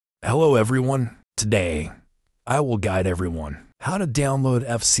Hello everyone, today I will guide everyone how to download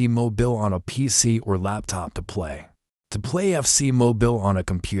FC Mobile on a PC or laptop to play. To play FC Mobile on a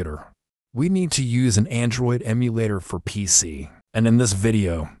computer, we need to use an Android emulator for PC. And in this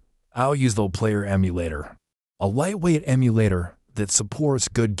video, I'll use the Player emulator, a lightweight emulator that supports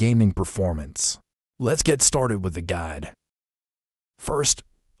good gaming performance. Let's get started with the guide. First,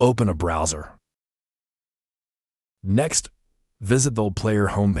 open a browser. Next, visit the Player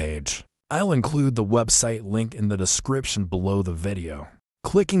homepage. I'll include the website link in the description below the video.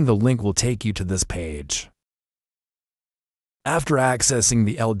 Clicking the link will take you to this page. After accessing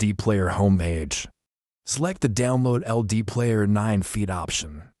the LD Player homepage, select the Download LD Player 9 feed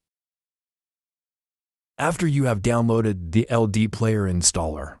option. After you have downloaded the LD Player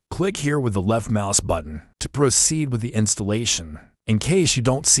installer, click here with the left mouse button to proceed with the installation. In case you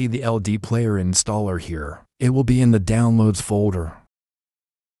don't see the LD Player installer here, it will be in the Downloads folder.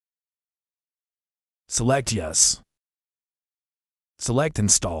 Select Yes. Select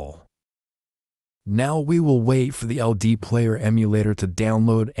Install. Now we will wait for the LD Player emulator to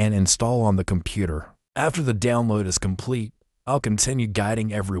download and install on the computer. After the download is complete, I'll continue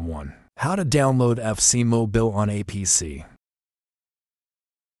guiding everyone how to download FC Mobile on a PC.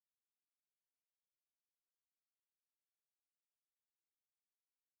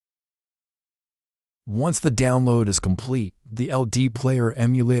 Once the download is complete, the LD Player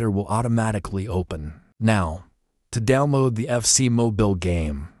emulator will automatically open. Now, to download the FC Mobile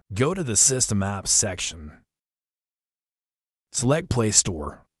game, go to the System Apps section. Select Play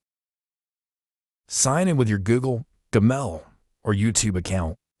Store. Sign in with your Google, Gmail, or YouTube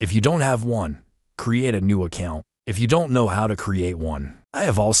account. If you don't have one, create a new account. If you don't know how to create one, I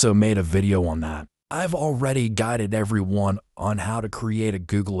have also made a video on that. I've already guided everyone on how to create a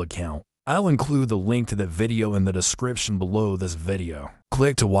Google account. I'll include the link to the video in the description below this video.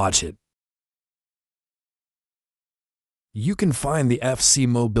 Click to watch it. You can find the FC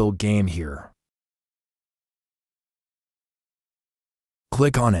Mobile game here.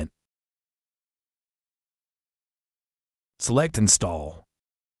 Click on it. Select Install.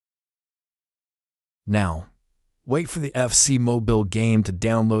 Now, wait for the FC Mobile game to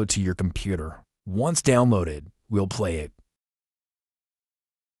download to your computer. Once downloaded, we'll play it.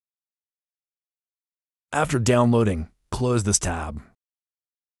 After downloading, close this tab.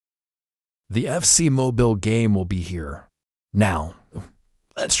 The FC Mobile game will be here. Now,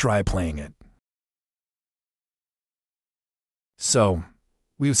 let's try playing it. So,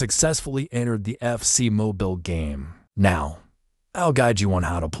 we've successfully entered the FC Mobile game. Now, I'll guide you on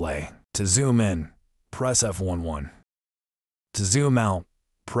how to play. To zoom in, press F11. To zoom out,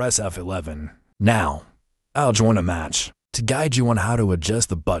 press F11. Now, I'll join a match to guide you on how to adjust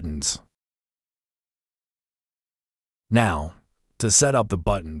the buttons. Now, to set up the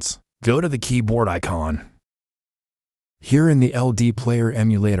buttons, go to the keyboard icon. Here in the LD Player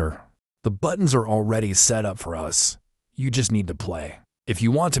emulator, the buttons are already set up for us. You just need to play. If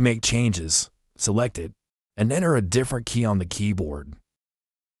you want to make changes, select it and enter a different key on the keyboard.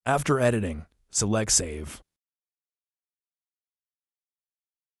 After editing, select Save.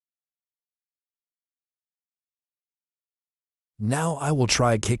 Now I will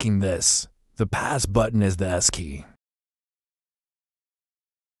try kicking this. The pass button is the S key.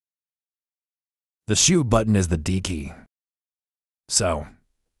 The shoot button is the D key. So,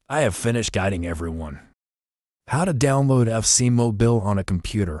 I have finished guiding everyone how to download FC Mobile on a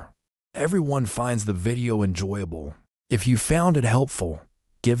computer. Everyone finds the video enjoyable. If you found it helpful,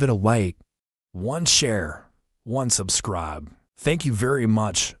 give it a like, one share, one subscribe. Thank you very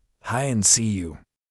much. Hi and see you.